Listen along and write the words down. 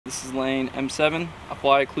Mrs. Lane, M7.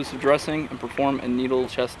 Apply occlusive dressing and perform a needle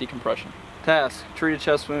chest decompression. Task: treat a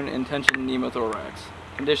chest wound in tension pneumothorax.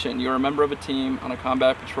 Condition: you are a member of a team on a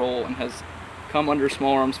combat patrol and has come under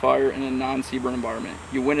small arms fire in a non-CBRN environment.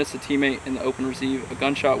 You witness a teammate in the open receive a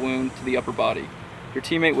gunshot wound to the upper body. Your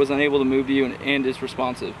teammate was unable to move you and is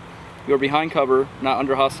responsive. You are behind cover, not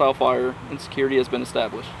under hostile fire, and security has been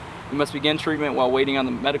established. You must begin treatment while waiting on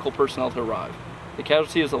the medical personnel to arrive. The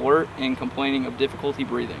casualty is alert and complaining of difficulty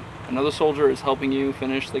breathing. Another soldier is helping you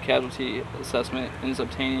finish the casualty assessment and is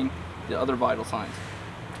obtaining the other vital signs.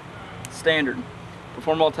 Standard: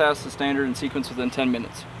 perform all tasks as standard in sequence within 10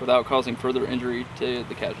 minutes without causing further injury to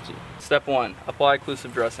the casualty. Step 1. Apply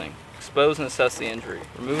occlusive dressing. Expose and assess the injury.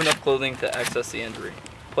 Remove enough clothing to access the injury.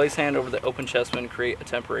 Place hand over the open chest wound, create a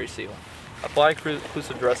temporary seal. Apply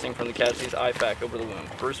occlusive dressing from the casualty's IFAK over the wound.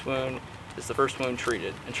 First wound is the first wound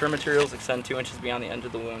treated. Ensure materials extend 2 inches beyond the end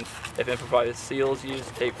of the wound. If improvised seal is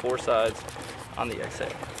used, tape 4 sides on the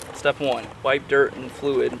exit. Step 1. Wipe dirt and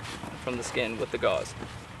fluid from the skin with the gauze.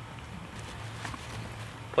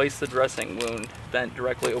 Place the dressing wound bent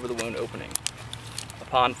directly over the wound opening.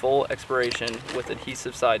 Upon full expiration with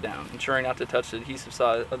adhesive side down, ensuring not to touch the adhesive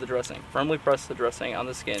side of the dressing. Firmly press the dressing on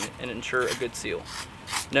the skin and ensure a good seal.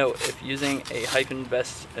 Note, if using a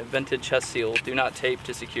vented chest seal, do not tape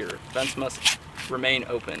to secure. Vents must remain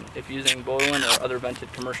open. If using Boylan or other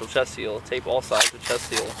vented commercial chest seal, tape all sides of chest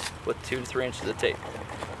seal with 2 to 3 inches of tape.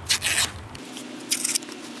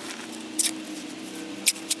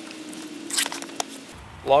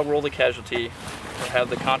 Log roll the casualty, or have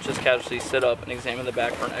the conscious casualty sit up and examine the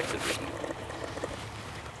back for an exit wound.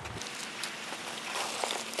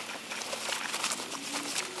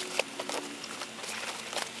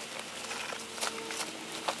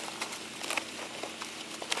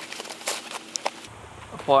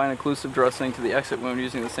 Apply an occlusive dressing to the exit wound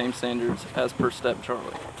using the same standards as per step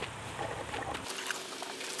Charlie.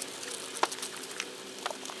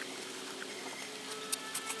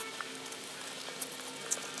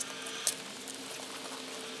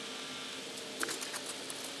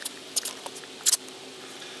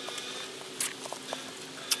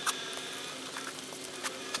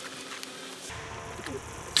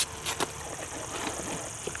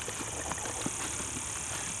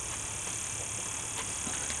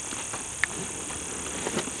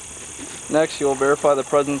 Next, you will verify the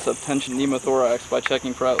presence of tension pneumothorax by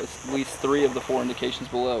checking for at least 3 of the 4 indications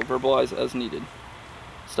below. Verbalize as needed.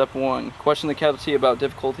 Step 1. Question the casualty about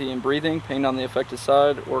difficulty in breathing, pain on the affected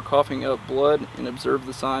side, or coughing up blood, and observe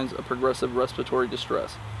the signs of progressive respiratory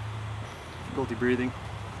distress. Difficulty breathing,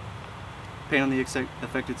 pain on the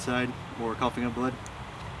affected side, or coughing up blood.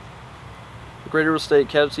 The grader will state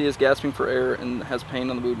casualty is gasping for air and has pain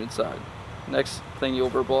on the wounded side. Next thing you'll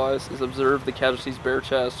verbalize is observe the casualty's bare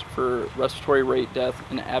chest for respiratory rate, depth,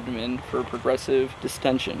 and abdomen for progressive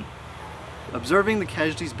distension. Observing the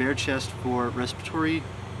casualty's bare chest for respiratory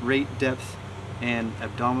rate, depth, and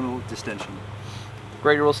abdominal distension. The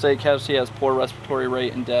grader will state casualty has poor respiratory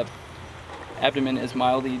rate and depth. Abdomen is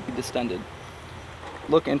mildly distended.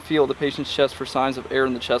 Look and feel the patient's chest for signs of air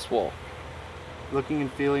in the chest wall. Looking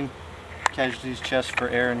and feeling casualty's chest for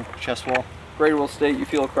air in chest wall. Grader will state you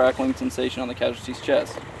feel a crackling sensation on the casualty's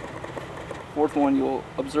chest. Fourth one, you will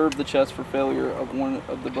observe the chest for failure of one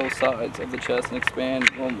of the both sides of the chest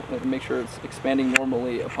and make sure it's expanding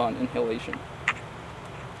normally upon inhalation.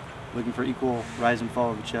 Looking for equal rise and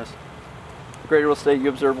fall of the chest. The grader will state you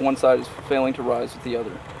observe one side is failing to rise with the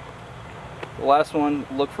other. The last one,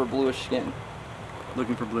 look for bluish skin.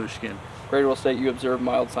 Looking for bluish skin. The grader will state you observe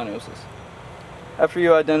mild cyanosis. After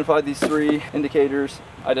you identify these 3 indicators,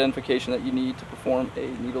 identification that you need to perform a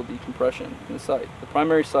needle decompression in the site. The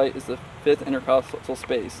primary site is the 5th intercostal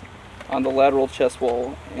space on the lateral chest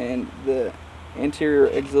wall and the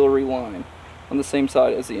anterior axillary line on the same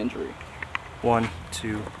side as the injury. 1,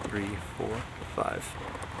 2, 3, 4, 5.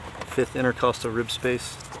 5th intercostal rib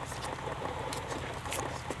space.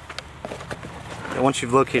 Now once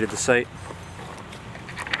you've located the site,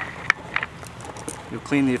 you'll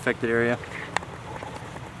clean the affected area,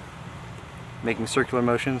 making circular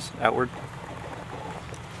motions outward.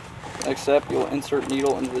 Next step, you will insert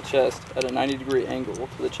needle into the chest at a 90-degree angle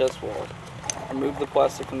to the chest wall. Remove the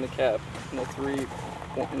plastic from the cap in a 3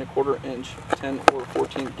 1/4 inch 10 or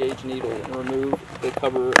 14 gauge needle and remove the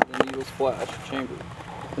cover of the needle's flash chamber.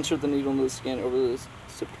 Insert the needle into the skin over the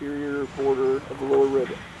superior border of the lower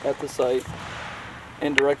rib at the site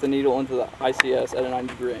and direct the needle into the ICS at a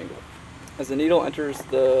 90-degree angle. As the needle enters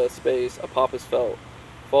the space, a pop is felt,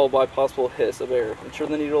 followed by possible hiss of air. Ensure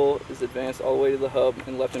the needle is advanced all the way to the hub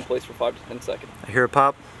and left in place for 5 to 10 seconds. I hear a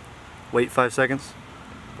pop. Wait 5 seconds.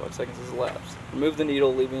 5 seconds has elapsed. Remove the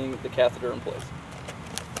needle, leaving the catheter in place.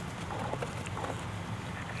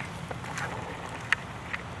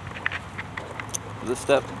 For this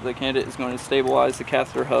step, the candidate is going to stabilize the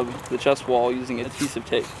catheter hub to the chest wall using adhesive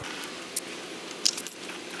tape.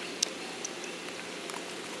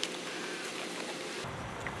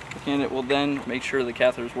 The candidate will then make sure the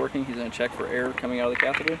catheter is working. He's going to check for air coming out of the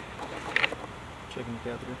catheter. Checking the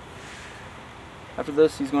catheter. After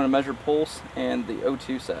this, he's going to measure pulse and the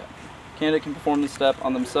O2 sat. The candidate can perform this step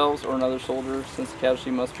on themselves or another soldier, since the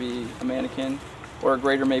casualty must be a mannequin, or a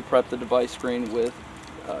grader may prep the device screen with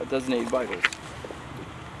designated vitals.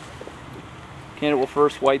 The candidate will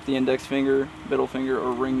first wipe the index finger, middle finger,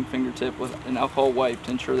 or ring fingertip with an alcohol wipe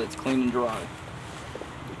to ensure that it's clean and dry.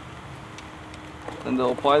 Then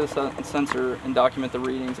they'll apply the sensor and document the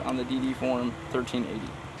readings on the DD form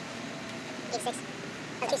 1380. 86,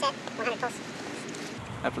 O2 set, 100 pulse.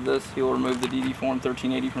 After this, he will remove the DD form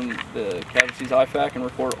 1380 from the casualty's IFAK and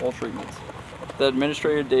record all treatments. The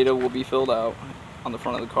administrative data will be filled out on the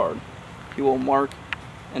front of the card. He will mark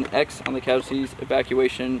an X on the casualty's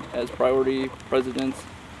evacuation as priority precedence.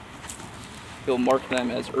 He'll mark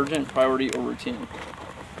them as urgent, priority, or routine.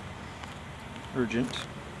 Urgent.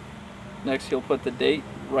 Next, he'll put the date,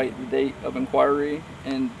 write the date of inquiry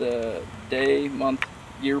in the day, month,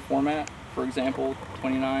 year format. For example,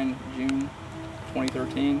 29 June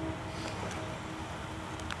 2013.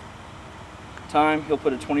 Time, he'll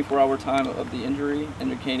put a 24-hour time of the injury,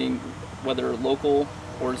 indicating whether local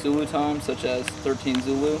or Zulu time, such as 13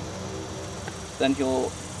 Zulu. Then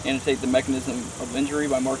he'll annotate the mechanism of injury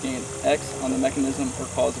by marking an X on the mechanism or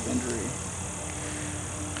cause of injury.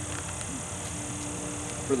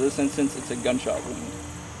 For this instance, it's a gunshot wound.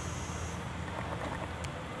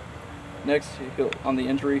 Next, on the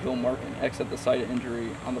injury, he'll mark an X at the site of injury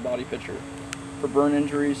on the body picture. For burn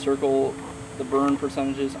injuries, circle the burn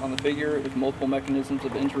percentages on the figure. If multiple mechanisms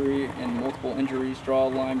of injury and multiple injuries, draw a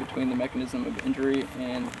line between the mechanism of injury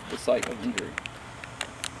and the site of injury.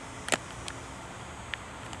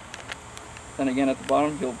 Then again at the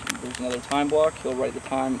bottom, there's another time block. He'll write the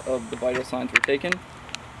time of the vital signs were taken.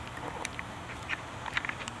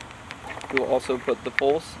 He will also put the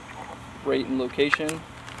pulse, rate, and location.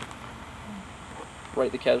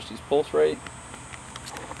 Write the casualty's pulse rate.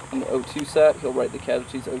 On the O2 sat, he'll write the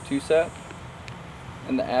casualty's O2 sat.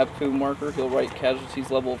 And the ABCU marker, he'll write casualty's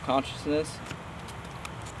level of consciousness.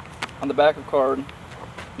 On the back of card,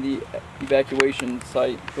 the evacuation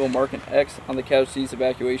site, he'll mark an X on the casualty's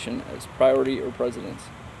evacuation as priority or precedence,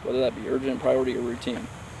 whether that be urgent, priority, or routine.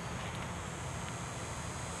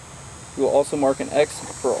 We will also mark an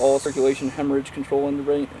X for all circulation hemorrhage control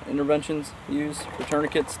interventions used. For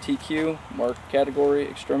tourniquets, TQ, mark category,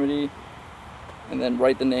 extremity, and then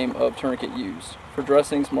write the name of tourniquet used. For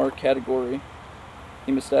dressings, mark category,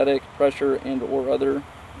 hemostatic, pressure, and or other,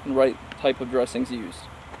 and write type of dressings used.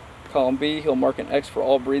 Column B, he'll mark an X for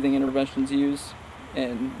all breathing interventions used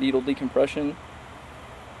and needle decompression.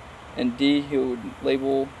 And D, he would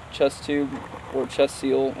label chest tube or chest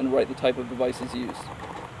seal and write the type of devices used.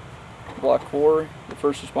 Block 4, the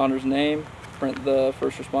first responder's name, print the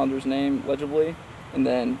first responder's name legibly, and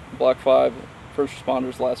then block 5, first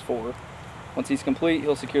responder's last 4. Once he's complete,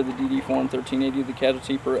 he'll secure the DD form 1380 of the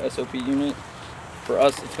casualty per SOP unit. For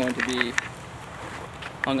us, it's going to be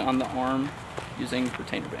hung on the arm using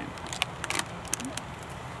retainer band.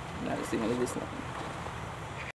 And that is the end of this line.